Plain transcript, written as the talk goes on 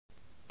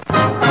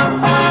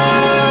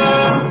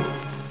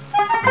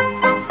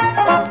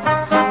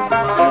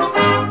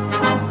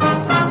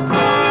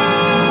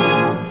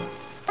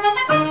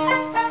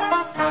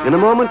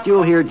Tonight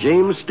you'll hear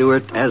James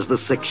Stewart as the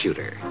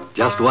six-shooter.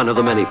 Just one of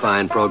the many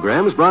fine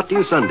programs brought to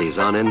you Sundays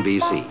on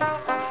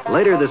NBC.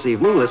 Later this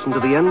evening, listen to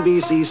the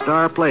NBC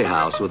Star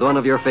Playhouse with one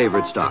of your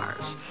favorite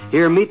stars.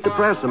 Hear Meet the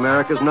Press,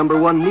 America's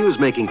 #1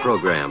 news-making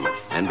program.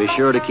 And be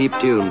sure to keep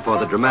tuned for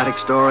the dramatic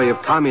story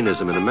of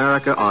communism in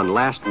America on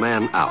Last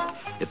Man Out.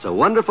 It's a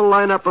wonderful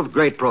lineup of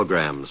great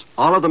programs,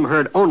 all of them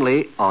heard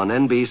only on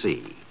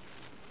NBC.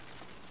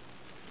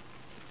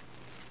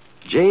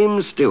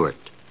 James Stewart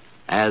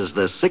as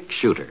the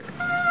six-shooter.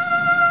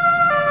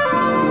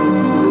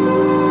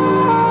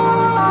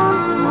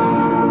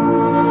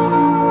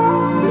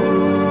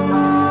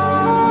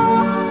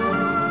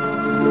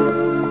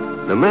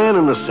 The man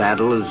in the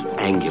saddle is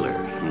angular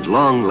and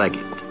long-legged.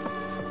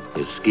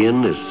 His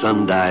skin is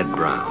sun-dyed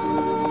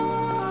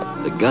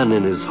brown. The gun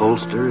in his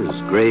holster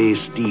is gray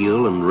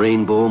steel and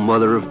rainbow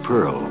mother of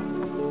pearl.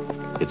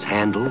 Its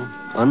handle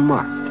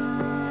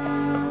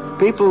unmarked.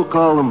 People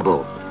call them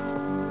both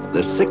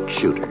the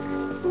six-shooter.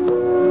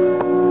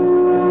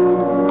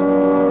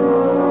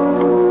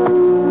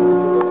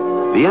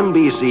 The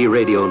NBC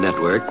Radio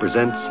Network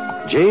presents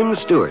James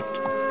Stewart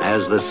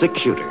as the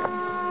six-shooter,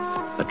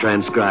 a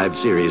transcribed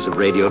series of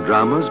radio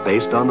dramas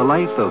based on the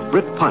life of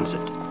Britt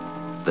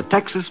Ponset, the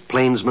Texas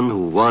plainsman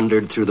who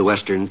wandered through the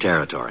Western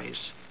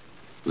Territories,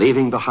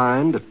 leaving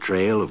behind a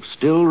trail of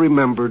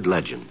still-remembered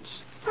legends.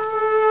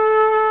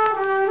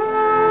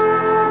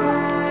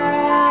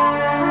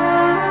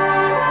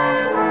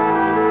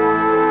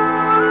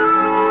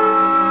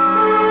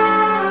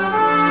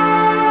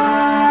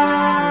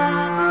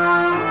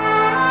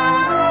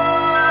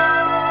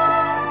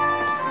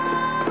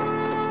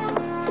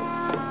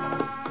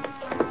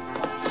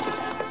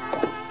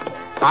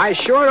 I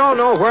sure don't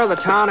know where the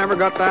town ever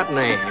got that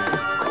name,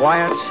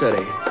 Quiet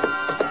City.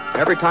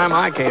 Every time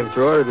I came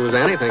through it was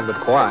anything but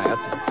quiet.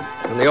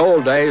 In the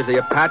old days, the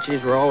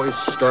Apaches were always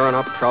stirring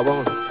up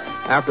trouble.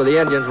 After the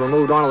Indians were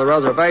moved onto the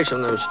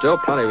reservation, there was still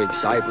plenty of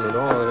excitement.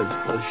 There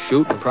was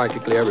shooting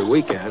practically every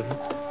weekend.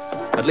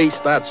 At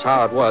least that's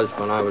how it was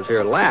when I was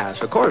here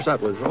last. Of course,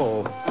 that was,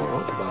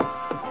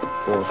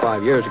 about 4 or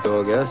 5 years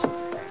ago, I guess.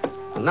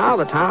 And now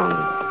the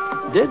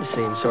town did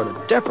seem sort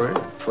of different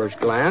at first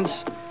glance.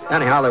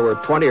 Anyhow, there were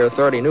 20 or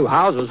 30 new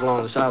houses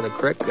along the side of the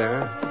creek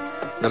there.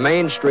 The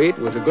main street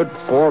was a good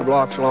 4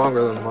 blocks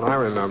longer than when I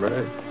remembered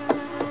it.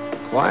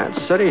 Quiet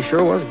City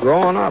sure was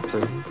growing up.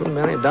 There couldn't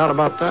be any doubt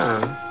about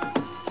that.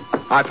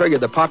 I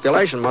figured the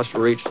population must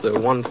have reached the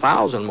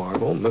 1,000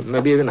 mark,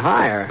 maybe even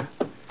higher.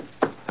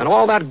 And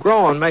all that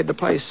growing made the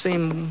place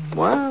seem,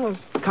 well,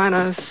 kind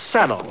of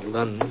settled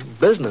and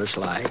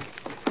businesslike.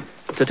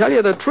 To tell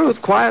you the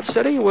truth, Quiet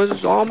City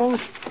was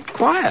almost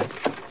quiet.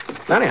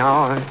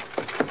 Anyhow,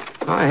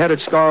 I headed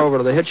Scar over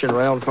to the hitching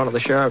rail in front of the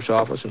sheriff's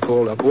office and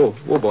pulled up. Whoa,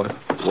 boy.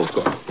 Whoa,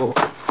 Scar. Whoa.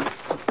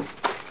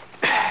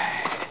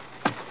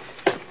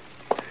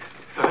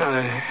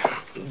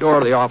 The door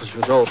of the office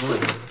was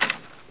open.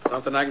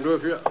 Something I can do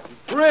if you...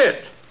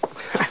 Britt!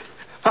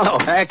 Hello,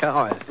 Hank. How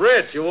are you?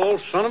 Britt, you old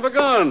son of a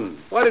gun.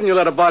 Why didn't you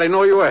let a body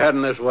know you were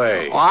heading this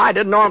way? Well, I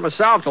didn't know it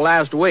myself till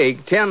last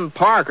week. Tim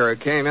Parker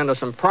came into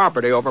some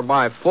property over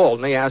by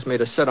Fulton. He asked me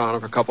to sit on it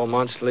for a couple of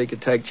months till he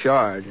could take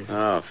charge.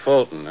 Oh,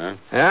 Fulton, huh?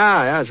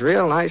 Yeah, it's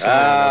real nice.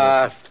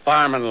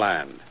 Farming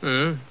land.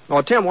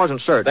 Well, Tim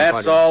wasn't certain.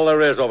 That's all there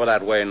is over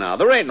that way now.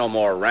 There ain't no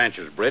more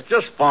ranches, Britt,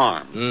 just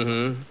farms.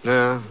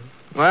 Yeah.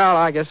 Well,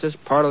 I guess this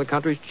part of the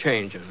country's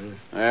changing.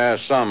 Yeah,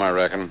 some, I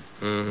reckon.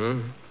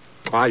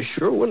 I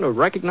sure wouldn't have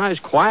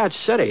recognized Quiet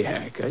City,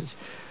 Hank.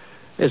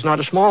 It's not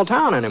a small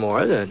town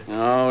anymore, is it?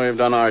 No, we've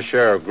done our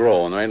share of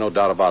growing. There ain't no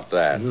doubt about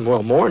that.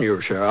 Well, more than your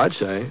share, I'd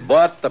say.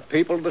 But the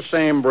people are the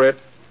same, Britt.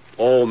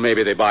 Oh,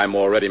 maybe they buy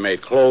more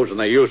ready-made clothes than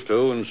they used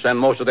to and send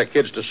most of their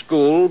kids to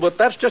school, but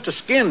that's just a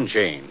skin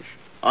change.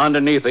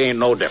 Underneath, they ain't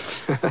no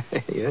different.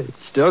 Yeah,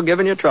 still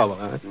giving you trouble,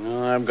 huh?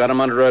 No, I've got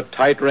them under a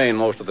tight rein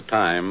most of the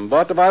time.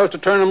 But if I was to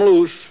turn them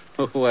loose,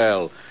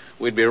 well,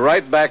 we'd be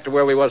right back to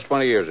where we was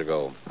 20 years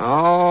ago.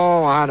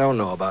 Oh, I don't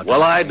know about that.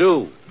 Well, I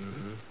do.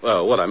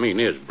 Well, what I mean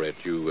is, Britt,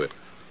 you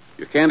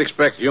can't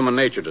expect human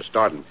nature to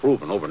start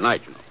improving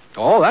overnight, you know.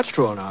 Oh, that's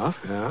true enough,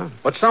 yeah.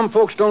 But some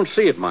folks don't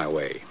see it my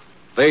way.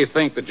 They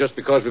think that just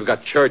because we've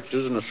got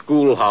churches and a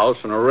schoolhouse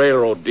and a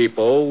railroad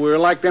depot, we're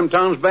like them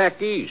towns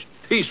back east,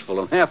 peaceful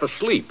and half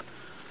asleep,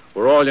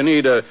 where all you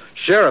need a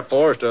sheriff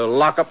for is to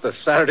lock up the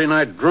Saturday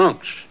night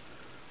drunks.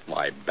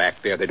 Why,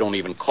 back there, they don't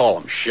even call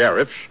them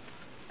sheriffs.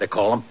 They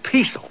call them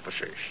peace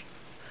officers.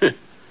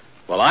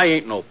 Well, I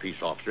ain't no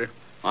peace officer.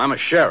 I'm a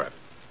sheriff.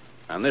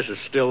 And this is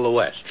still the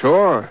West.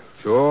 Sure.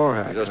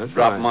 I just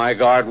dropped my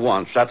guard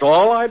once. That's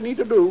all I'd need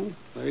to do.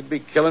 They'd be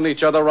killing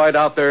each other right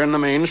out there in the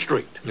main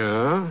street.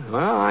 Yeah?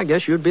 Well, I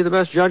guess you'd be the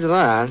best judge of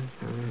that.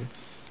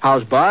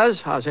 How's Buzz?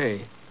 How's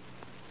he?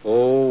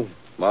 Oh,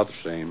 about the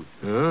same.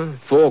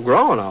 Full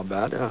grown, I'll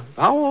bet.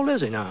 How old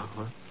is he now?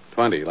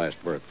 20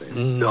 last birthday.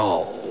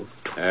 No.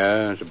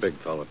 Yeah, he's a big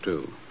fellow,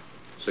 too.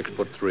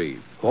 6'3".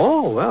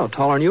 Oh, well,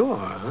 taller than you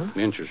are, huh?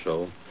 An inch or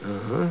so.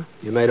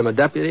 You made him a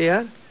deputy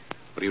yet?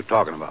 What are you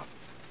talking about?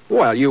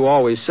 Well, you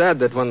always said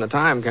that when the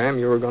time came,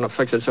 you were going to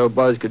fix it so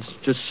Buzz could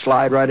just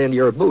slide right into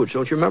your boots.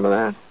 Don't you remember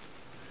that?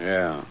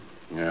 Yeah,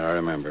 I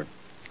remember.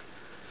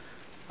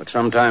 But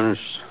sometimes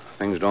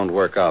things don't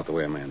work out the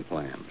way a man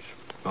plans.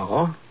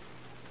 Oh?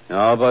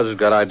 No, Buzz has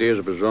got ideas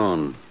of his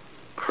own.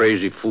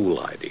 Crazy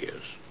fool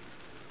ideas.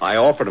 I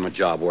offered him a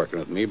job working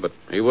with me, but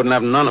he wouldn't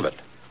have none of it.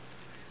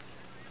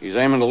 He's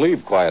aiming to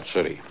leave Quiet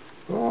City.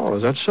 Oh,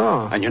 is that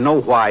so? And you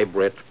know why,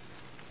 Britt?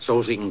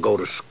 So's he can go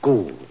to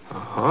school.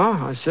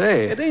 Uh-huh, I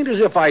say. It ain't as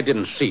if I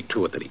didn't see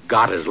to it that he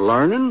got his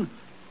learning.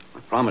 I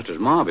promised his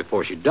ma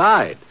before she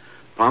died.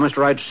 Promised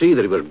her I'd see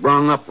that he was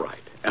brung up right.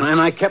 And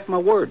I kept my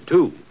word,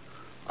 too.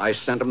 I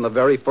sent him the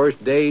very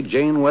first day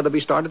Jane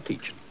Weatherby started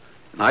teaching.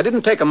 And I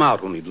didn't take him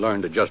out when he'd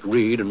learned to just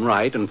read and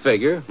write and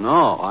figure.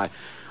 No,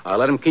 I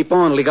let him keep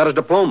on till he got his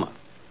diploma.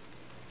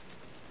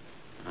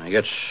 I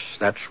guess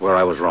that's where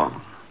I was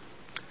wrong.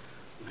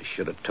 I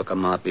should have took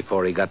him out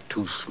before he got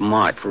too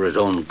smart for his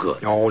own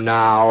good. Oh,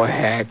 now,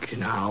 heck,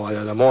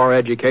 now. The more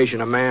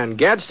education a man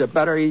gets, the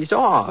better he's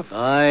off.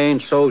 I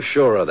ain't so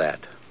sure of that.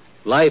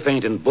 Life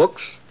ain't in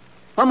books.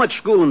 How much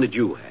schooling did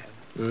you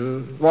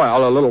have?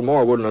 Well, a little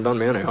more wouldn't have done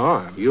me any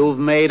harm. You've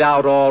made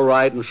out all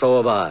right, and so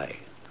have I.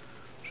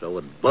 So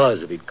would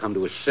Buzz if he'd come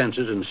to his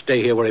senses and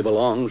stay here where he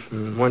belongs.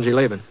 When's he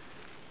leaving?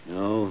 You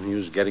know, he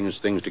was getting his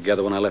things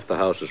together when I left the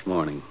house this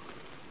morning.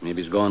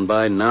 Maybe he's going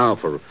by now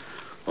for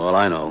all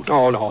I know.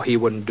 Oh, no, he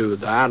wouldn't do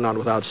that, not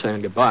without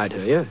saying goodbye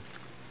to you.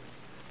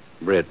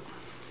 Britt.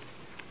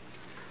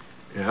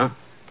 Yeah?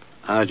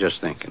 I was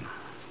just thinking.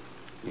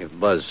 If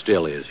Buzz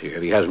still is here,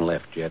 if he hasn't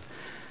left yet,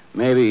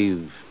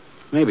 maybe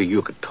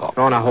you could talk.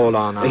 Oh, now, hold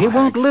on. Now, he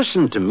won't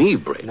listen to me,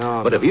 Britt.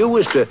 No. But if you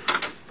was to...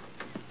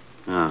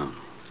 Oh.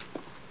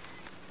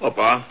 Hello,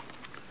 Pa.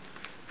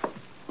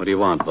 What do you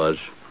want, Buzz?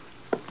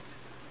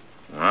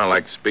 Well, I'd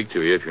like to speak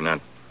to you if you're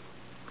not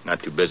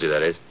too busy,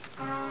 that is.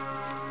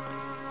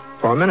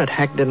 For a minute,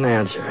 Heck didn't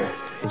answer.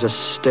 He just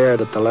stared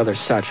at the leather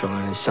satchel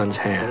in his son's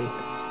hand.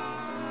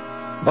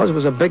 Buzz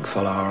was a big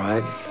fellow, all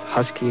right.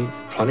 Husky,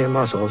 plenty of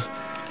muscles.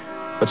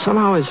 But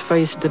somehow his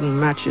face didn't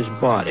match his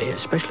body,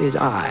 especially his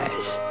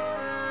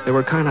eyes. They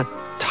were kind of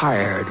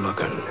tired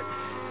looking.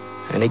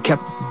 And he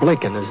kept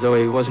blinking as though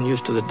he wasn't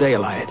used to the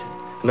daylight.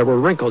 And there were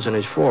wrinkles in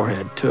his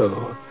forehead,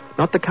 too.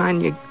 Not the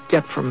kind you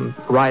get from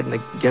riding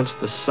against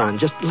the sun.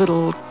 Just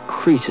little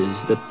creases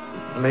that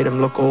made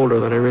him look older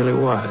than he really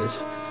was.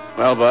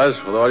 Well, Buzz,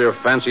 with all your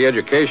fancy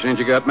education, ain't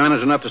you got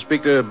manners enough to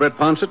speak to Britt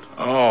Ponset?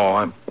 Oh,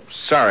 I'm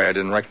sorry I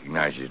didn't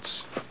recognize you.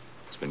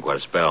 It's been quite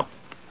a spell.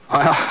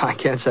 Well, I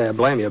can't say I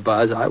blame you,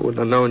 Buzz. I wouldn't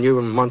have known you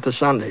in a month of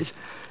Sundays.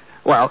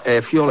 Well,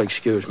 if you'll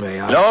excuse me,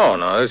 No,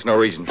 there's no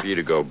reason for you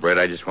to go, Britt.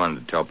 I just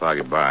wanted to tell Pa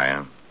goodbye.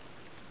 I'm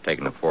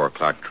taking the 4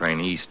 o'clock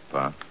train east,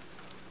 Pa.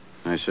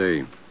 I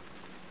see.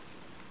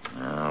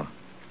 Well,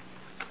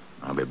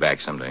 I'll be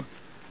back someday.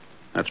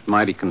 That's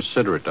mighty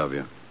considerate of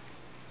you.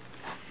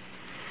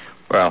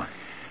 Well,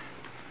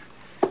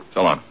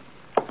 so long.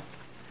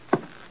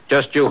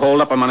 Just you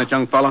hold up a minute,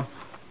 young fella.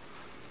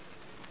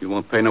 You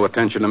won't pay no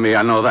attention to me,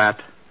 I know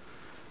that.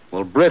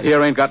 Well, Britt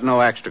here ain't got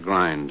no axe to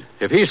grind.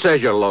 If he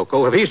says you're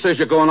loco, if he says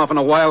you're going off on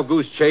a wild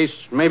goose chase,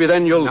 maybe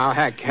then you'll... Now,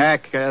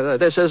 Heck,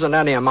 this isn't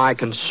any of my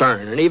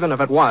concern. And even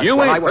if it was...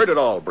 You ain't heard it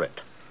all, Britt.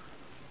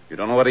 You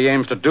don't know what he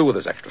aims to do with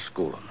his extra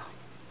schooling.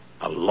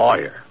 A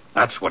lawyer.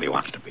 That's what he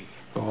wants to be.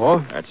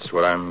 Oh? That's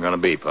what I'm going to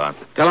be, Pa.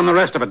 Tell him the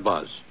rest of it,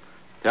 Buzz.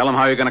 Tell him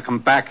how you're going to come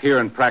back here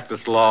and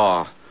practice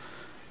law.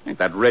 Ain't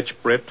that rich,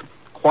 Britt?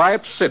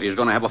 Quiet City's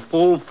going to have a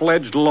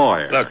full-fledged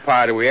lawyer. Look,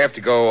 Pa, do we have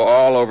to go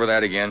all over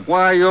that again?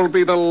 Why, you'll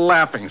be the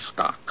laughing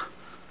stock.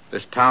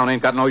 This town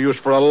ain't got no use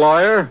for a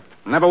lawyer.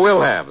 Never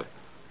will have.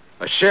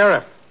 A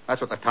sheriff.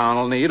 That's what the town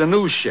will need, a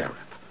new sheriff.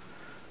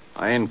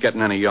 I ain't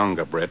getting any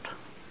younger, Britt.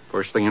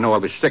 First thing you know, I'll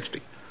be 60.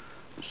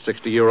 A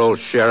 60-year-old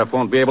sheriff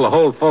won't be able to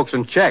hold folks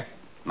in check.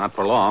 Not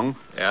for long.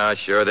 Yeah,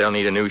 sure, they'll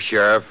need a new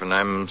sheriff, and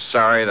I'm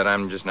sorry that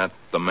I'm just not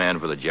the man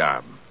for the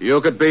job. You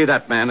could be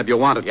that man if you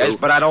wanted to. Yes,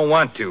 but I don't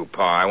want to,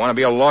 Pa. I want to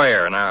be a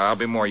lawyer, and I'll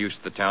be more used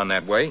to the town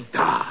that way.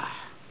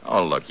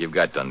 Oh, look, you've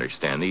got to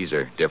understand, these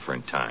are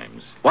different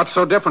times. What's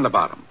so different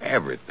about them?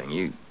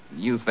 Everything.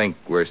 You think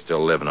we're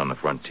still living on the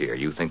frontier.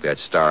 You think that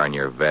star on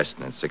your vest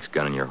and that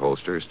 6-gun in your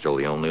holster is still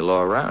the only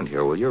law around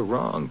here. Well, you're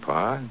wrong,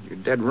 Pa. You're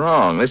dead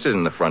wrong. This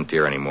isn't the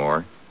frontier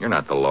anymore. You're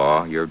not the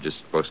law. You're just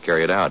supposed to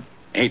carry it out.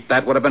 Ain't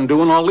that what I've been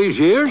doing all these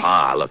years?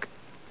 Pa, look,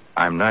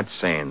 I'm not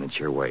saying that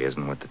your way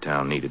isn't what the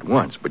town needed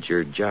once, but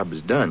your job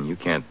is done. You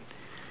can't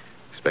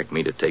expect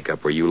me to take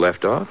up where you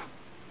left off.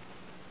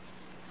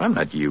 I'm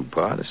not you,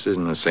 Pa. This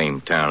isn't the same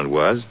town it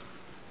was.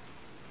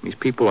 These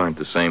people aren't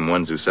the same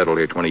ones who settled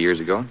here 20 years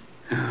ago.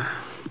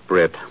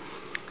 Britt,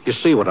 you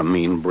see what I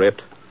mean,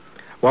 Britt?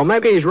 Well,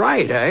 maybe he's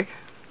right, Heck.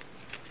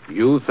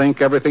 You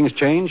think everything's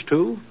changed,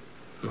 too?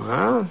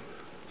 Well,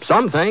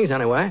 some things,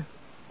 anyway.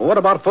 Well, what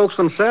about folks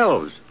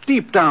themselves,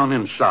 deep down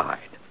inside?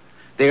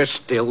 They're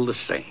still the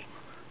same.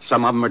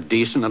 Some of them are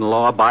decent and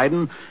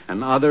law-abiding,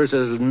 and others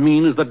as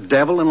mean as the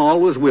devil and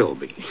always will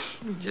be.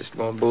 You just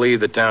won't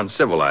believe the town's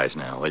civilized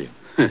now, will you?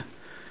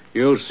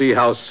 You'll see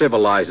how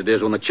civilized it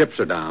is when the chips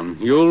are down.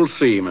 You'll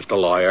see, Mr.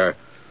 Lawyer.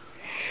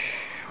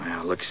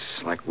 Well, looks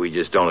like we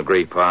just don't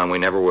agree, Pa, and we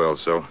never will,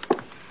 so...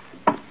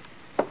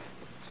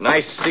 It's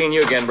nice seeing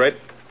you again, Britt.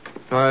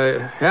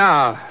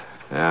 Yeah,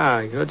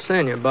 good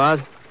seeing you,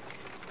 Bud.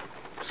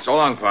 So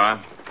long,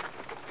 Pa.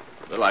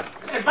 Good luck.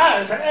 Hey,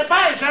 Buzz,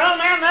 your old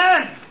man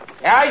there?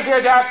 Yeah, he's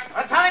here, Doc.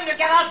 Well, tell him to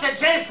get out to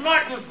James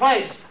Norton's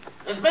place.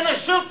 There's been a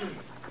shooting.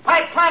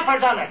 Pipe Clamper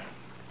done it.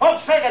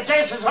 Folks say that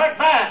James is hurt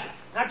bad.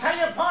 Now tell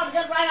your pa to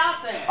get right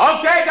out there.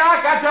 Okay,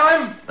 Doc, I'll tell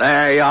him.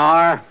 There you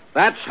are.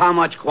 That's how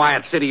much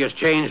Quiet City has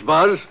changed,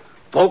 Buzz.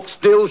 Folks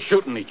still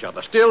shooting each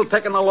other, still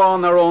taking the law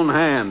in their own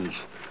hands.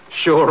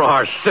 Sure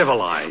are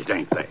civilized,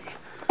 ain't they?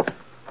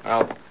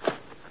 I'll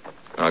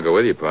go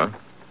with you, Pa.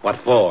 What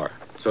for?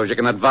 So as you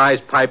can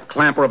advise Pipe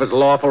Clamper of his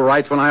lawful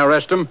rights when I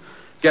arrest him?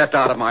 Get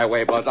out of my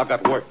way, Buzz. I've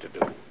got work to do.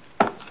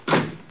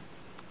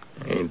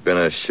 Ain't been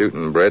a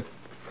shooting, Britt,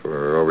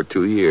 for over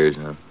 2 years,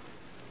 huh?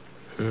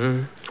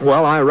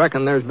 Well, I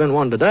reckon there's been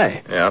one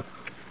today. Yep.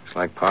 Looks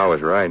like Pa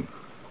was right.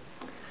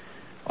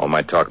 All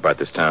my talk about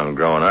this town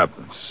growing up,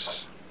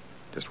 it's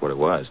just what it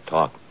was,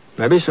 talk.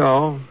 Maybe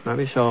so.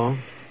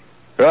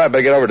 Well, I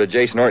better get over to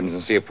Jace Norton's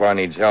and see if Pa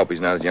needs help.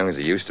 He's not as young as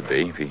he used to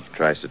be if he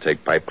tries to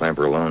take Pipe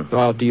Clamper alone.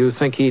 Well, do you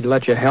think he'd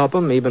let you help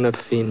him even if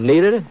he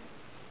needed it?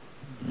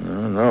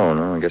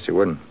 No, I guess he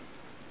wouldn't.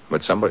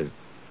 But somebody...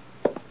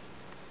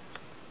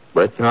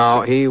 Britt?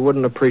 No, he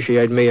wouldn't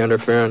appreciate me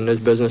interfering in his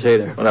business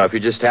either. Well, now, if you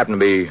just happen to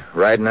be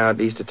riding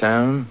out east of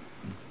town,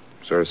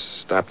 sort of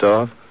stopped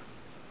off.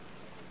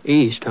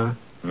 East, huh?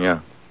 Yeah.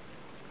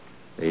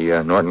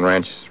 The Norton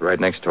Ranch is right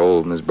next to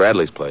old Miss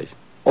Bradley's place.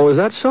 Oh, is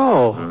that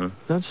so? Mm-hmm.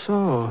 That's so,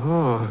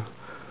 oh.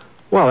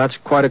 Well, that's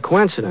quite a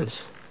coincidence.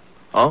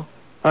 Oh?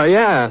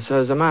 Yes.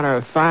 As a matter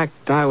of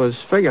fact, I was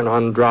figuring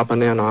on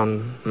dropping in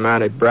on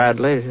Mattie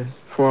Bradley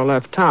before I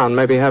left town.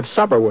 Maybe have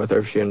supper with her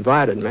if she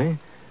invited me.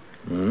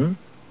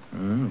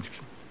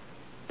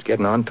 It's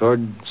getting on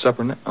toward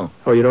supper now.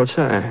 Oh, you don't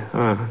say.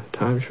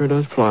 Time sure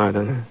does fly,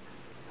 doesn't it?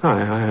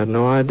 I had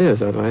no idea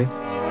that late.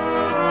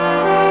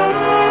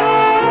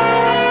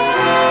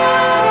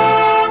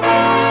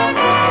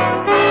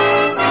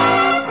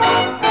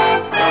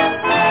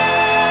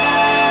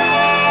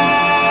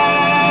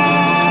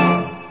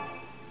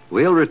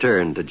 We'll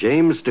return to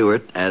James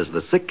Stewart as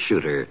the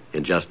six-shooter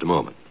in just a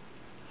moment.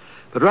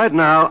 But right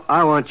now,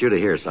 I want you to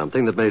hear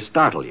something that may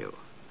startle you.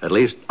 At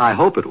least, I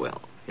hope it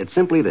will. It's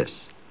simply this.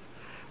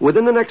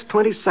 Within the next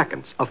 20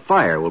 seconds, a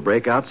fire will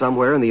break out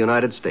somewhere in the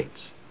United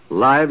States.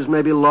 Lives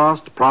may be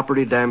lost,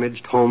 property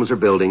damaged, homes or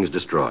buildings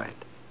destroyed.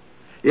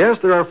 Yes,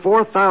 there are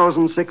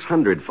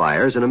 4,600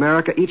 fires in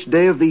America each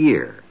day of the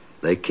year.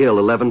 They kill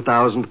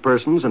 11,000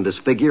 persons and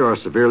disfigure or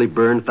severely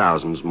burn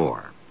thousands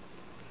more.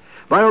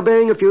 By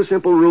obeying a few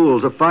simple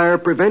rules of fire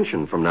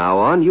prevention from now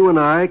on, you and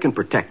I can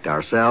protect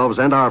ourselves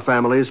and our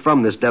families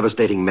from this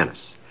devastating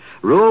menace.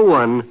 Rule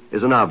 1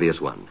 is an obvious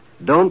one.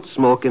 Don't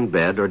smoke in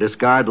bed or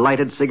discard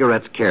lighted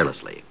cigarettes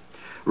carelessly.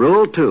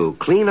 Rule 2,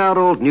 clean out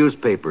old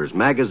newspapers,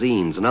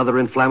 magazines, and other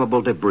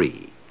inflammable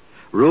debris.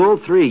 Rule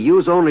 3,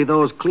 use only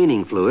those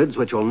cleaning fluids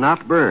which will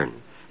not burn.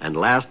 And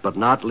last but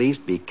not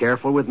least, be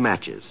careful with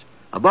matches.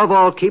 Above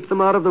all, keep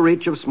them out of the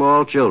reach of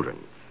small children.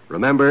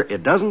 Remember,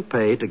 it doesn't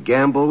pay to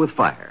gamble with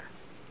fire.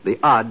 The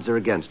odds are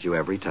against you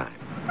every time.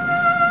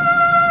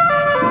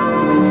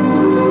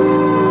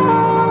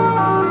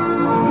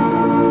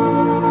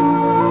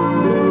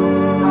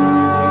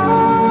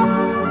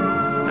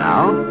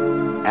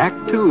 Now,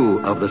 Act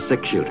 2 of The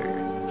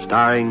Six-Shooter,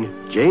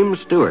 starring James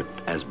Stewart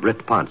as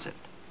Britt Ponset.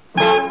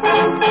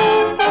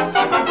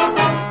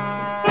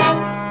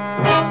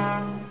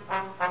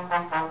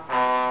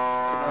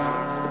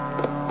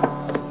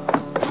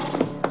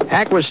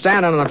 Hack was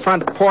standing on the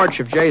front porch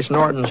of Jace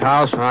Norton's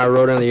house when I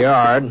rode in the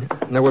yard,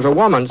 and there was a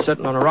woman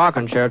sitting on a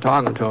rocking chair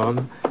talking to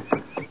him.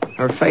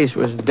 Her face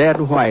was dead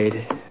white,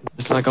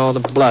 just like all the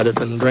blood had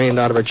been drained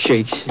out of her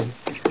cheeks.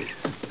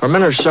 For a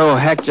minute or so,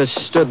 Hack just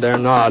stood there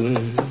nodding,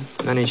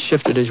 and then he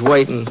shifted his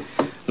weight and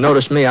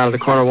noticed me out of the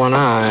corner of one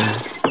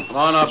eye. Come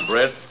on up,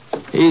 Britt.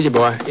 Easy,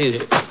 boy,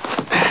 easy.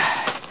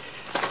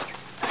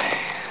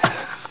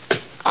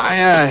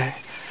 I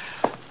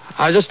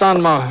was just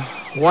on my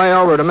way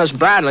over to Miss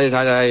Bradley's.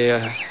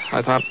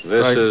 I thought...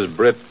 This is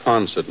Britt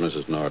Ponset,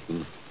 Mrs.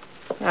 Norton.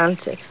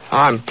 Ponset.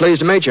 I'm pleased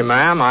to meet you,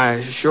 ma'am.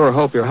 I sure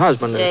hope your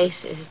husband is...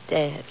 Jace is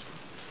dead.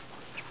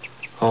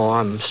 Oh,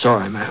 I'm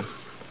sorry, ma'am.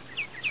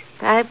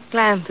 Pipe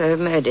Clamper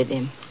murdered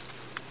him.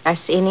 I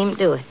seen him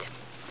do it.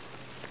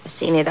 I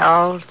seen it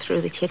all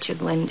through the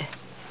kitchen window.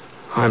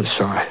 I'm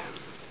sorry.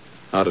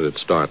 How did it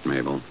start,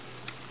 Mabel?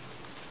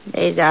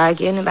 They's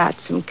arguing about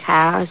some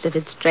cows that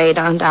had strayed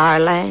onto our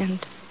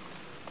land.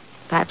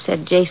 Pipe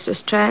said Jace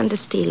was trying to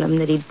steal them,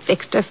 that he'd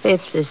fixed our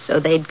fences so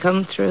they'd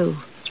come through.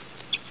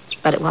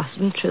 But it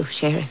wasn't true,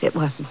 Sheriff. It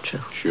wasn't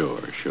true.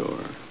 Sure.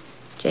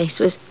 Jace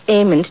was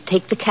aiming to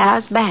take the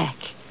cows back.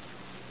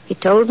 He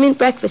told me at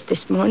breakfast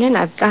this morning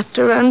I've got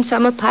to run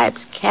some of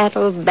Pipe's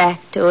cattle back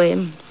to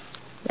him.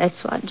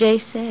 That's what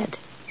Jace said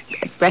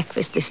at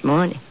breakfast this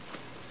morning.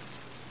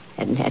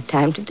 Hadn't had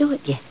time to do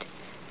it yet.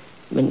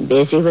 Been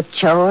busy with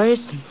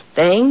chores and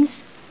things.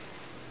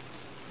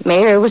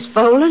 Mare was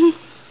foaling.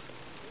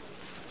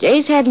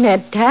 Jace hadn't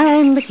had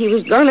time, but he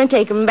was going to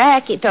take 'em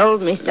back. He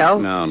told me so.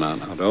 No.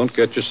 Don't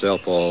get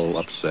yourself all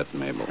upset,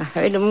 Mabel. I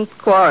heard 'em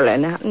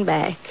quarreling out and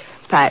back,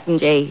 Pipe and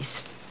Jace.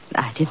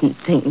 I didn't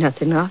think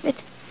nothing of it.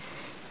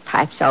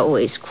 Pipe's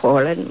always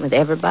quarreling with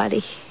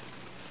everybody.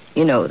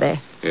 You know that.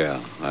 Yeah,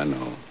 I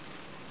know.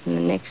 And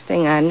the next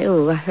thing I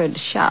knew, I heard a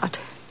shot.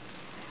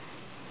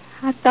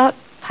 I thought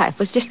Pipe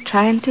was just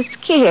trying to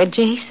scare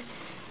Jace.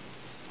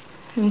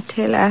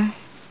 Until I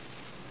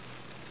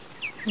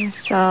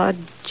saw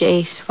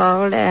Jace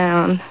fall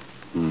down.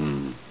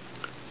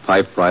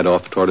 Pipe right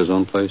off toward his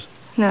own place?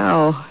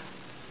 No.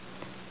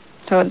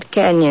 Toward the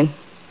canyon.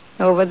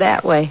 Over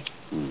that way.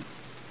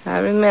 I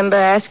remember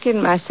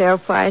asking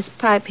myself, why is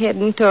Pipe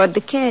heading toward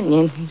the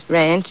canyon? His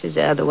ranch is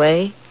the other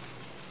way.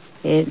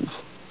 It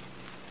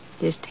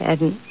just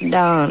hadn't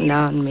dawned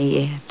on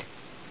me yet.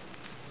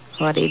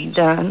 What he'd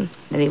done,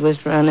 that he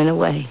was running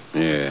away.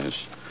 Yes.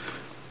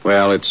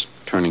 Well, it's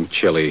turning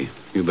chilly.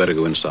 You better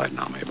go inside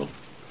now, Mabel.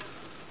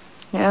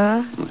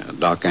 Yeah?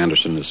 Doc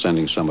Anderson is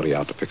sending somebody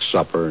out to fix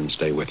supper and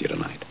stay with you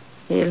tonight.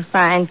 You'll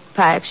find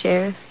Pipe,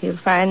 Sheriff. You'll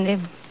find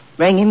him.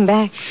 Bring him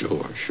back.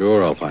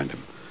 Sure, I'll find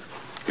him.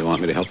 You want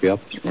me to help you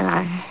up?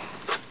 No,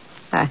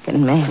 I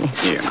can manage.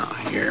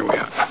 Here we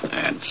are.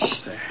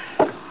 That's there.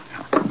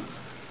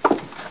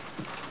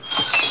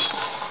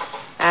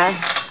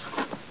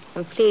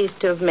 I'm pleased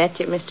to have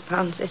met you, Mr.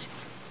 Ponset.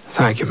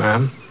 Thank you,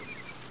 ma'am.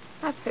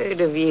 I've heard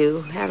of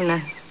you, haven't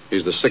I?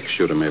 He's the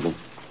six-shooter, Mabel.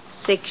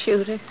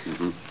 Six-shooter?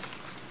 Mm-hmm.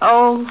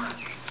 Oh,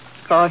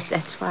 of course,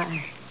 that's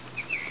why.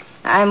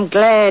 I'm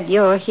glad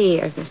you're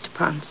here, Mr.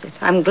 Ponset.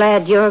 I'm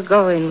glad you're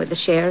going with the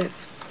sheriff.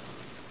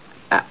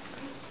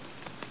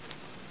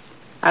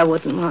 I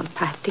wouldn't want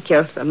Pipe to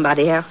kill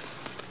somebody else.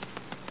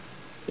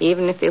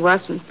 Even if he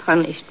wasn't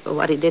punished for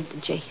what he did to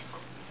Jace.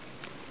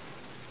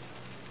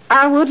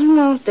 I wouldn't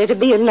want there to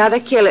be another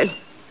killing.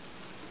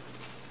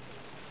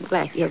 I'm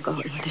glad you're going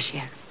with the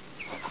sheriff.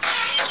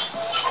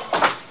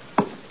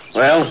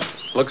 Well,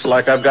 looks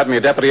like I've got me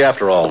a deputy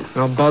after all.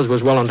 Well, Buzz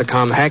was willing to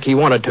come, Heck. He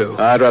wanted to.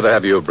 I'd rather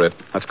have you, Britt.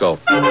 Let's go.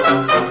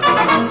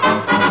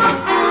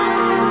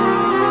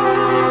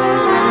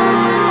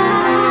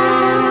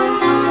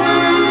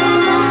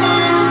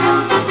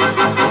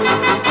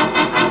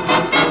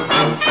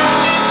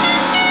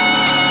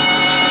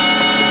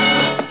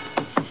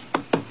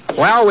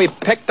 Well, we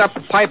picked up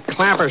Pipe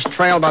Clamper's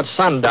trail about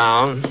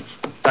sundown.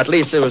 At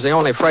least it was the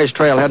only fresh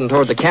trail heading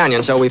toward the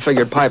canyon, so we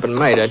figured Pipe had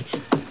made it.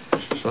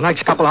 The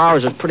next couple of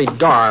hours was pretty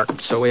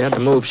dark, so we had to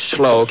move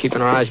slow,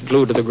 keeping our eyes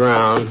glued to the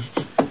ground.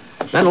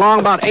 Then along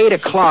about 8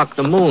 o'clock,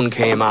 the moon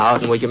came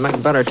out, and we could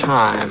make better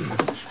time.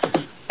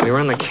 We were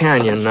in the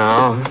canyon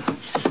now.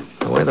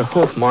 The way the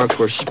hoof marks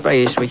were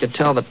spaced, we could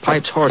tell that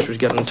Pipe's horse was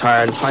getting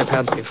tired, and Pipe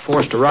had to be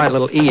forced to ride a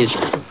little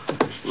easier.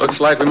 Looks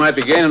like we might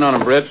be gaining on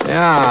him, Britt.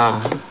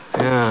 Yeah.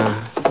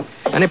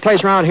 Any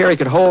place around here he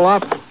could hole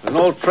up? An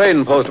old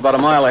trading post about a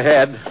mile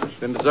ahead.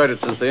 Been deserted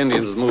since the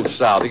Indians moved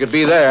south. He could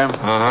be there.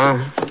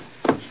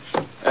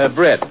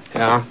 Britt.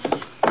 Yeah?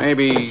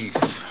 Maybe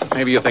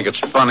you think it's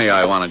funny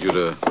I wanted you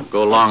to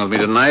go along with me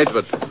tonight,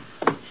 but...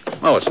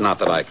 Well, it's not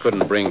that I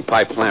couldn't bring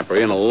Pipe Clamper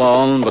in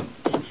alone, but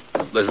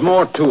there's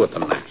more to it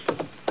than that.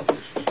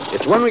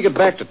 It's when we get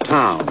back to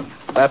town.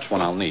 That's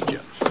when I'll need you.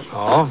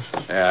 Oh?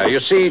 Yeah, you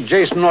see,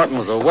 Jason Norton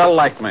was a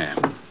well-liked man.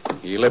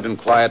 He lived in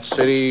Quiet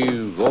City,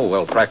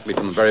 practically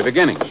from the very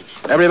beginning.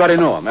 Everybody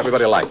knew him.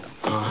 Everybody liked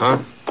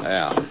him.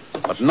 Yeah.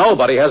 But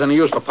nobody has any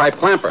use for Pipe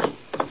Clamper.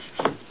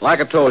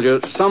 Like I told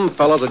you, some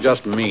fellows are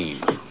just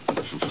mean.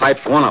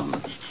 Pipe's one of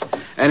them.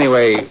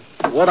 Anyway,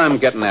 what I'm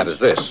getting at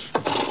is this.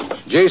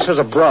 Jace has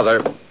a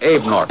brother,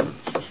 Abe Norton,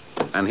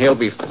 and he'll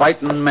be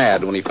fighting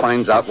mad when he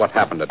finds out what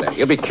happened today.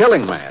 He'll be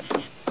killing mad.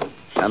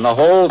 And the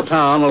whole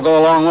town will go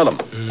along with him.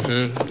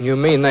 Mm-hmm. You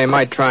mean they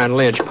might try and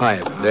lynch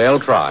Pipe? Huh? They'll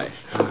try.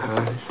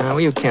 Well,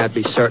 you can't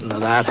be certain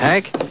of that,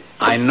 Hank.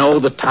 I know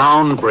the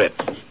town, Britt.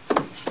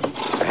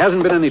 There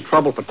hasn't been any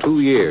trouble for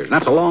 2 years, and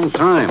that's a long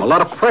time. A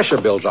lot of pressure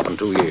builds up in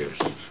 2 years.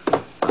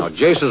 Now,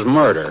 Jace's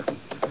murder,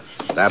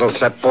 that'll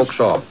set folks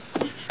off.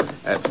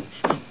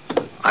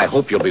 I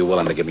hope you'll be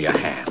willing to give me a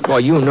hand. Well,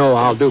 you know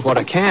I'll do what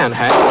I can,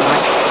 Hank.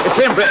 It's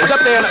him, Britt. He's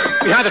up there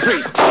behind the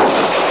tree.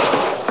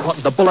 Well,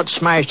 the bullet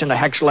smashed into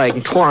Heck's leg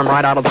and tore him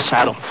right out of the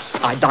saddle.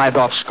 I dived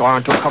off Scar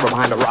and took cover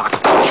behind a rock.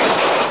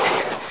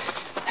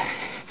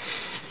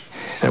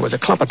 There was a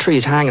clump of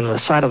trees hanging to the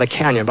side of the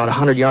canyon about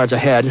 100 yards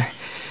ahead.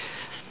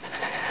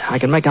 I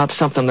could make out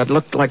something that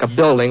looked like a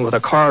building with a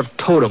carved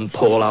totem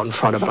pole out in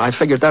front of it. I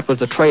figured that was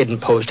the trading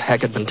post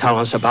Heck had been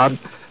telling us about,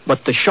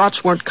 but the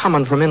shots weren't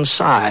coming from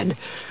inside.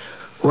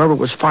 Whoever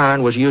was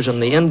firing was using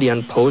the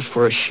Indian post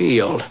for a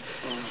shield.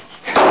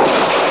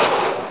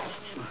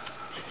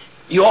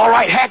 You all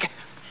right, Heck?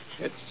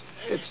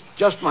 It's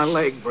just my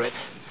leg, Britt.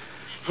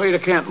 Afraid I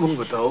can't move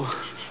it, though.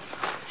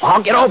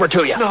 I'll get over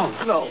to you.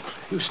 No.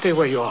 You stay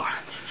where you are.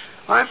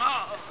 I'm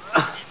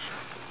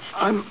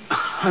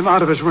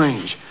out of his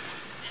range.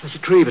 There's a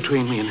tree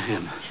between me and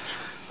him.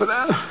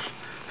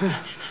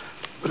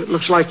 But it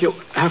looks like you'll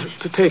have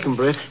to take him,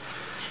 Britt.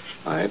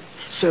 I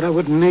said I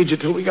wouldn't need you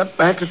till we got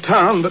back to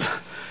town, but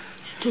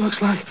it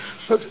looks like...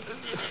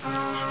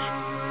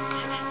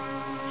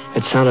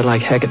 It sounded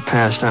like Heck had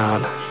passed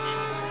out.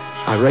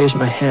 I raised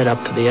my head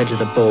up to the edge of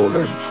the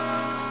boulder.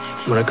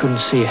 When I couldn't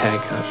see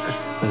Heck,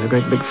 there was a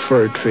great big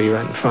fir tree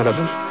right in front of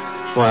him.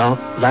 Well,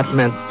 that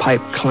meant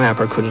Pipe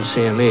Clamper couldn't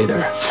see him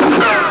either.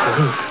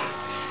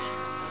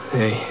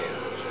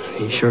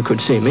 He sure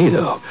could see me,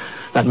 though.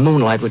 That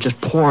moonlight was just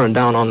pouring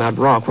down on that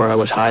rock where I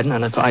was hiding,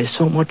 and if I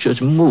so much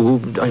as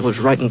moved, I was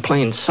right in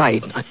plain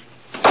sight. I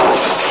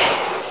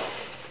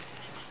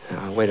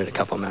waited a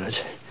couple minutes.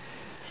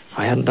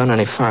 I hadn't done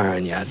any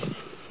firing yet.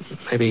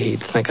 Maybe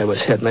he'd think I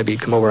was hit. Maybe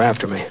he'd come over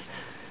after me.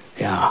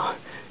 Yeah,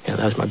 that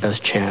was my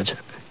best chance.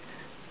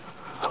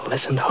 I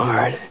listened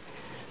hard.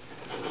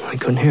 I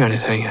couldn't hear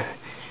anything.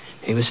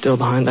 He was still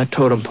behind that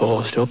totem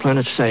pole, still playing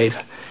it safe.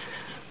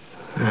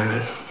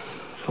 As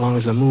long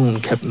as the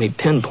moon kept me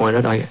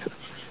pinpointed, I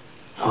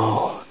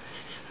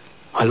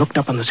looked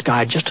up in the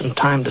sky just in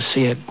time to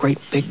see a great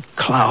big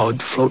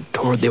cloud float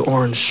toward the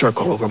orange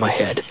circle over my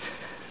head.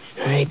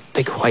 A great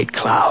big white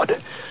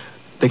cloud,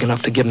 big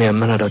enough to give me a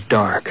minute of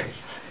dark.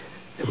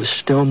 It was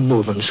still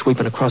moving,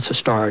 sweeping across the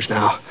stars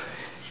now.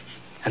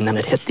 And then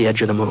it hit the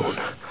edge of the moon.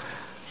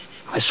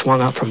 I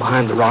swung out from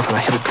behind the rock and I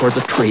headed toward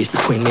the trees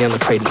between me and the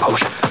trading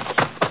post.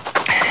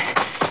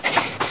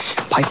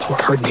 Pipe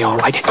heard me all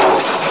right.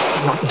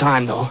 Not in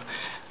time, though.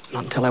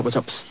 Not until I was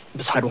up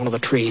beside one of the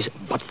trees,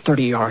 about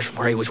 30 yards from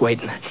where he was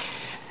waiting.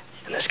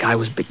 And the sky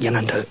was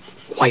beginning to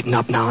whiten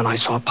up now, and I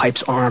saw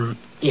Pipe's arm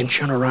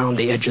inching around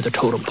the edge of the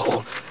totem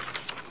pole.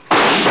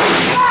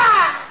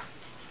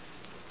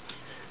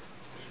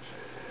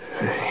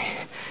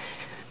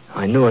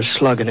 I knew a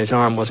slug in his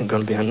arm wasn't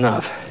going to be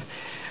enough.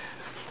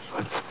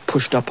 I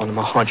pushed up on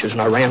my haunches,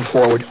 and I ran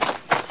forward.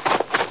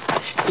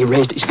 He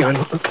raised his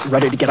gun,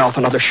 ready to get off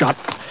another shot.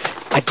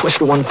 I twisted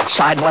to one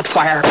side and let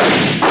fire.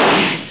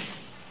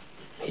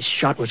 His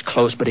shot was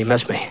close, but he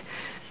missed me.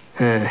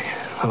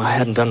 Well, I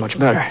hadn't done much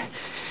better.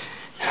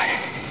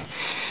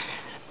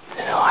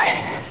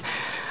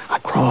 I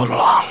crawled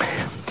along,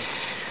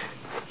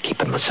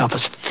 keeping myself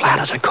as flat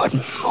as I could,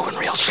 moving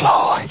real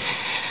slow.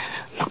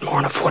 Not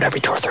more than a foot every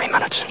 2 or 3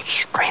 minutes, and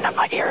straining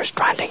my ears,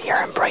 trying to hear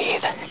him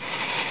breathe.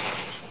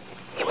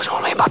 He was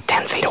only about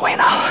 10 feet away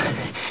now.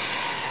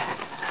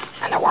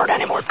 And there weren't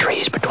any more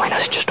trees between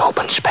us, just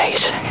open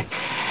space.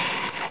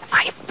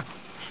 I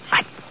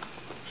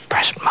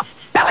pressed my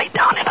belly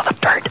down into the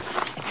dirt.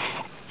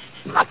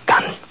 My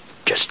gun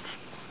just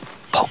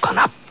poking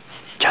up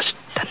just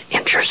an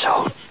inch or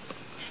so.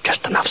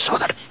 Just enough so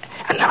that...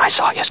 And then I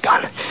saw his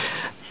gun.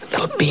 A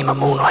little beam of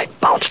moonlight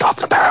bounced off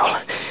the barrel.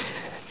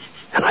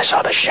 And I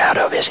saw the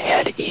shadow of his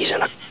head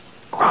easing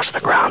across the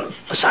ground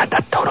beside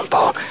that totem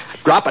pole.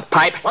 Drop it,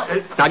 Pipe. What?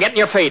 Now get in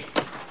your feet.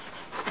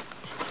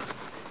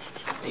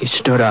 He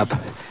stood up.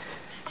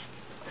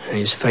 And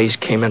his face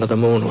came into the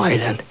moonlight,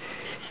 and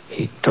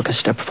he took a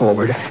step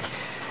forward.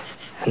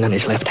 And then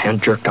his left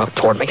hand jerked out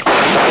toward me.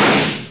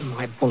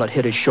 My bullet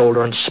hit his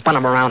shoulder and spun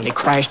him around, and he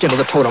crashed into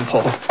the totem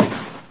pole.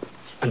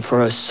 And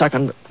for a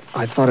second,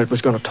 I thought it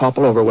was going to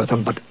topple over with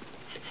him, but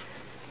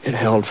it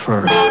held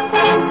firm.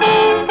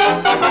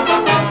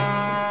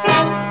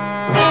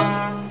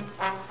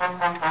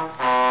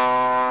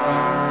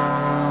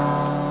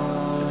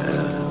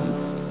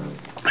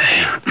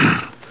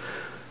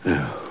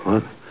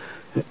 What?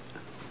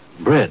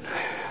 Britt.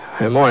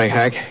 Good morning,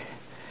 Hank.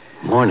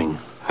 Morning.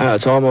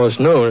 It's almost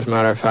noon, as a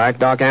matter of fact.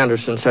 Doc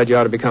Anderson said you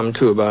ought to be coming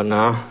to about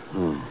now.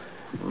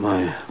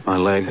 My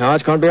leg? No,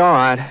 it's going to be all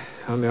right.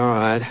 It'll be all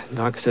right.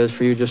 Doc says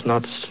for you just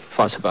not to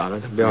fuss about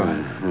it. It'll be all right.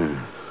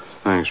 Yeah.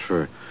 Thanks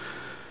for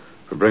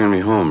bringing me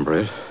home,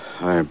 Britt.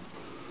 I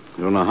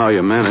don't know how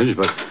you managed,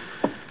 but...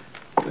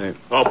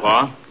 Oh,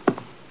 Pa.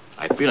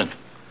 How you feeling?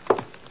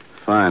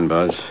 Fine,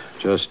 Buzz.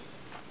 Just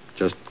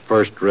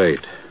first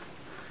rate.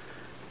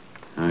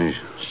 I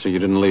see you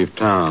didn't leave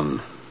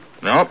town.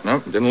 Nope,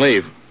 didn't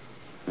leave.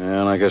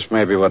 And I guess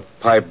maybe what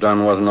Pipe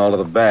done wasn't all of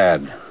the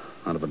bad.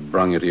 Not if it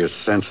brung you to your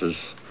senses.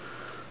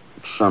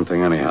 It's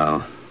something,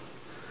 anyhow.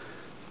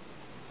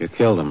 You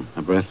killed him,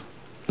 huh, Britt?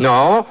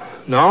 No.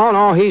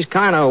 He's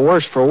kind of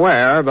worse for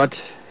wear, but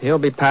he'll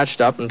be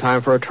patched up in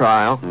time for a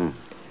trial.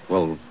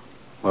 Well,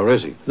 where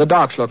is he? The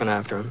doc's looking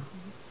after him.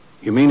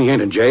 You mean he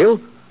ain't in jail?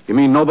 You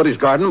mean nobody's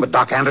guarding him but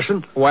Doc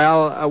Anderson?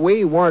 Well,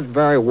 we weren't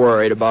very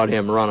worried about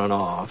him running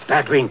off.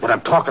 That ain't what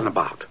I'm talking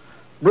about.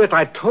 Britt,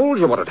 I told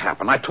you what had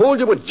happened. I told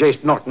you what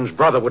Jace Norton's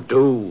brother would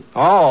do.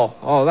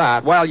 Oh,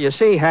 that. Well, you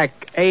see,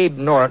 Heck, Abe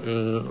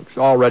Norton's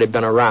already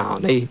been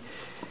around.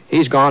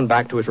 He's gone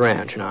back to his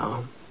ranch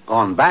now.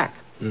 Gone back?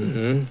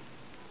 Mm-hmm.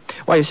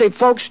 Well, you see,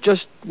 folks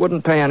just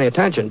wouldn't pay any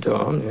attention to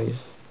him.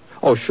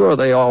 Sure,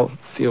 they all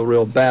feel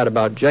real bad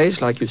about Jace,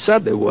 like you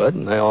said they would,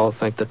 and they all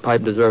think that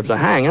Pipe deserves a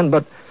hanging,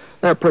 but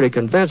they're pretty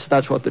convinced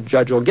that's what the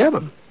judge will give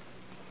him.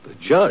 The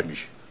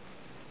judge?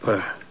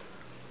 But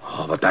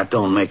that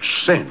don't make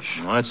sense.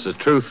 Well, that's the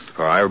truth,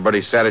 Pa.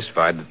 Everybody's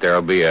satisfied that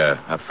there'll be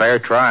a fair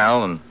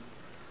trial, and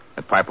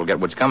That pipe will get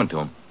what's coming to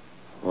him.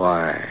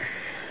 Why,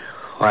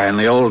 in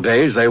the old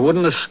days, they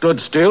wouldn't have stood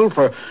still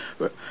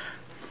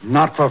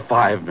not for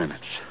 5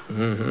 minutes.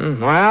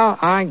 Mm-hmm. Well,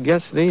 I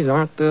guess these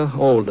aren't the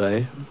old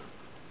days.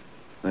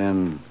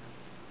 Then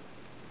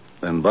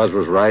Buzz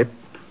was right.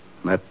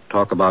 That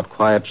talk about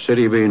quiet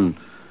city being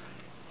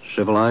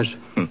civilized.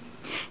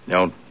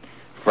 Don't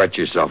fret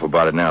yourself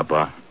about it now,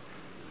 Pa.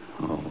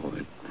 Oh,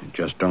 it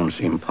just don't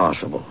seem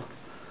possible.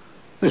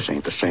 This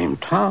ain't the same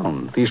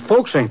town. These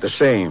folks ain't the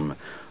same.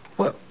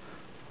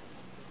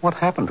 What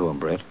happened to them,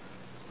 Britt?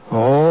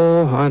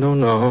 Oh, I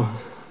don't know.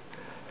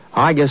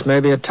 I guess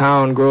maybe a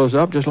town grows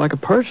up just like a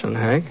person,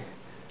 Hank.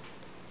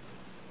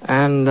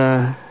 And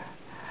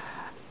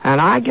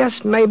I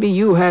guess maybe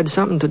you had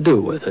something to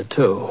do with it,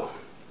 too.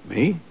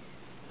 Me?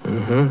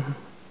 Mm-hmm.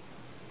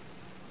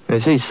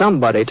 You see,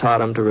 somebody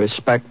taught him to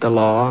respect the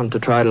law and to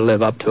try to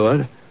live up to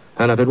it.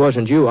 And if it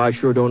wasn't you, I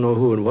sure don't know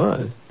who it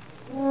was.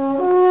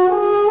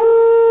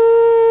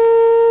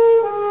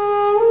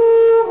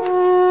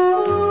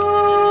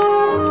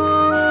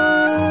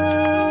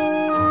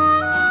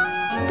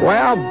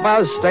 Well,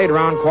 Buzz stayed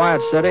around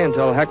Quiet City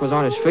until Heck was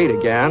on his feet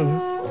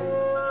again.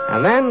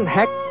 And then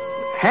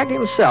Heck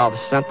himself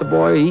sent the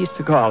boy east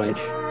to college.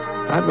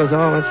 That was,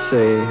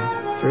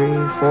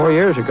 3-4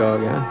 years ago,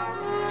 yeah.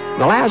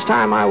 The last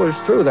time I was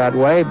through that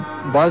way,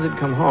 Buzz had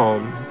come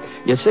home.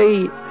 You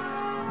see,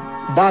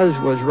 Buzz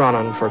was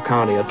running for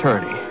county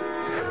attorney.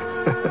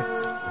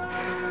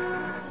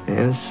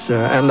 Yes,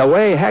 and the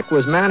way Heck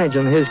was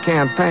managing his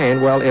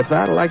campaign, well, if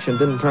that election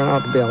didn't turn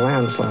out to be a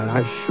landslide,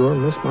 I sure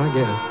missed my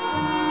guess.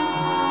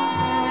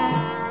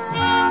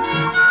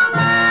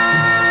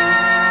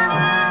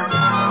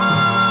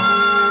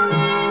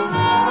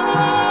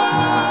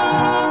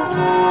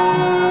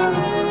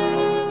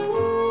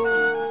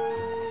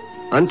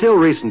 Until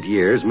recent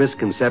years,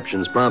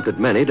 misconceptions prompted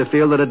many to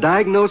feel that a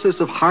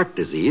diagnosis of heart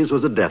disease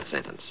was a death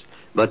sentence.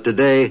 But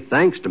today,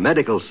 thanks to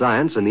medical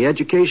science and the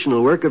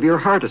educational work of your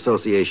Heart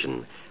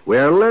Association, we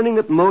are learning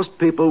that most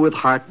people with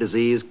heart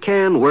disease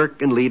can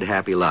work and lead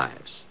happy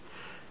lives.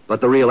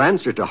 But the real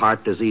answer to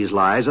heart disease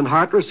lies in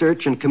heart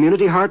research and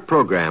community heart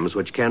programs,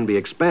 which can be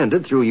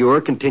expanded through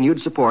your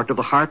continued support of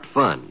the Heart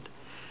Fund.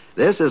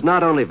 This is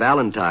not only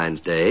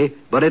Valentine's Day,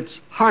 but it's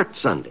Heart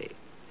Sunday.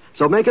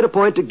 So make it a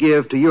point to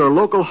give to your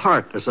local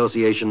Heart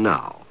Association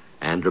now.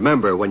 And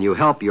remember, when you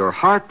help your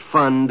Heart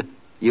Fund,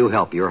 you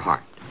help your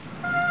heart.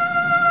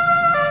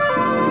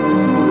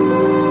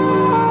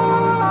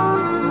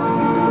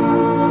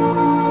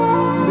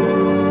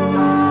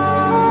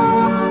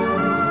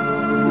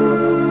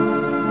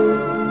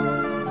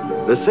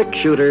 The Six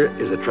Shooter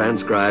is a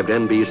transcribed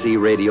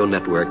NBC Radio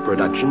Network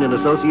production in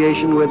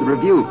association with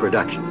Review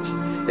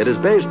Productions. It is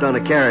based on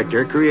a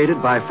character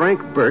created by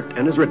Frank Burt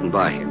and is written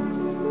by him.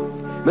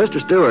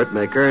 Mr. Stewart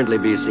may currently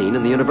be seen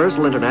in the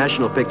Universal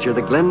International picture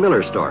The Glenn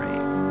Miller Story.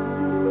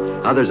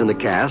 Others in the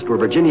cast were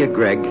Virginia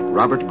Gregg,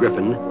 Robert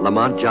Griffin,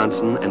 Lamont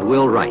Johnson, and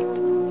Will Wright.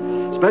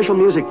 Special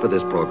music for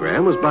this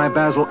program was by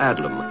Basil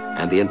Adlam,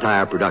 and the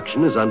entire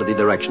production is under the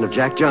direction of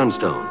Jack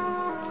Johnstone.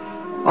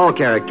 All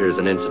characters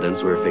and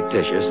incidents were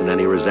fictitious, and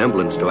any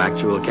resemblance to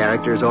actual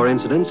characters or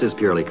incidents is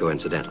purely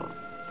coincidental.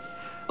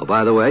 Oh,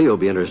 by the way, you'll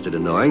be interested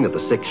in knowing that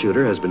the Six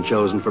Shooter has been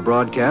chosen for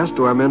broadcast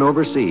to our men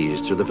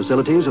overseas through the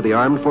facilities of the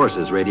Armed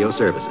Forces Radio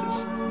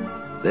Services.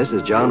 This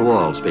is John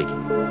Wall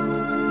speaking.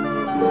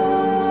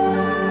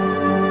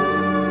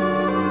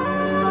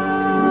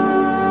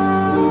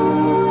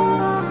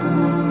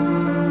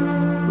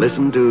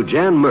 Listen to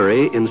Jan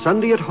Murray in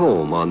Sunday at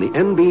Home on the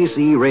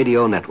NBC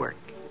Radio Network.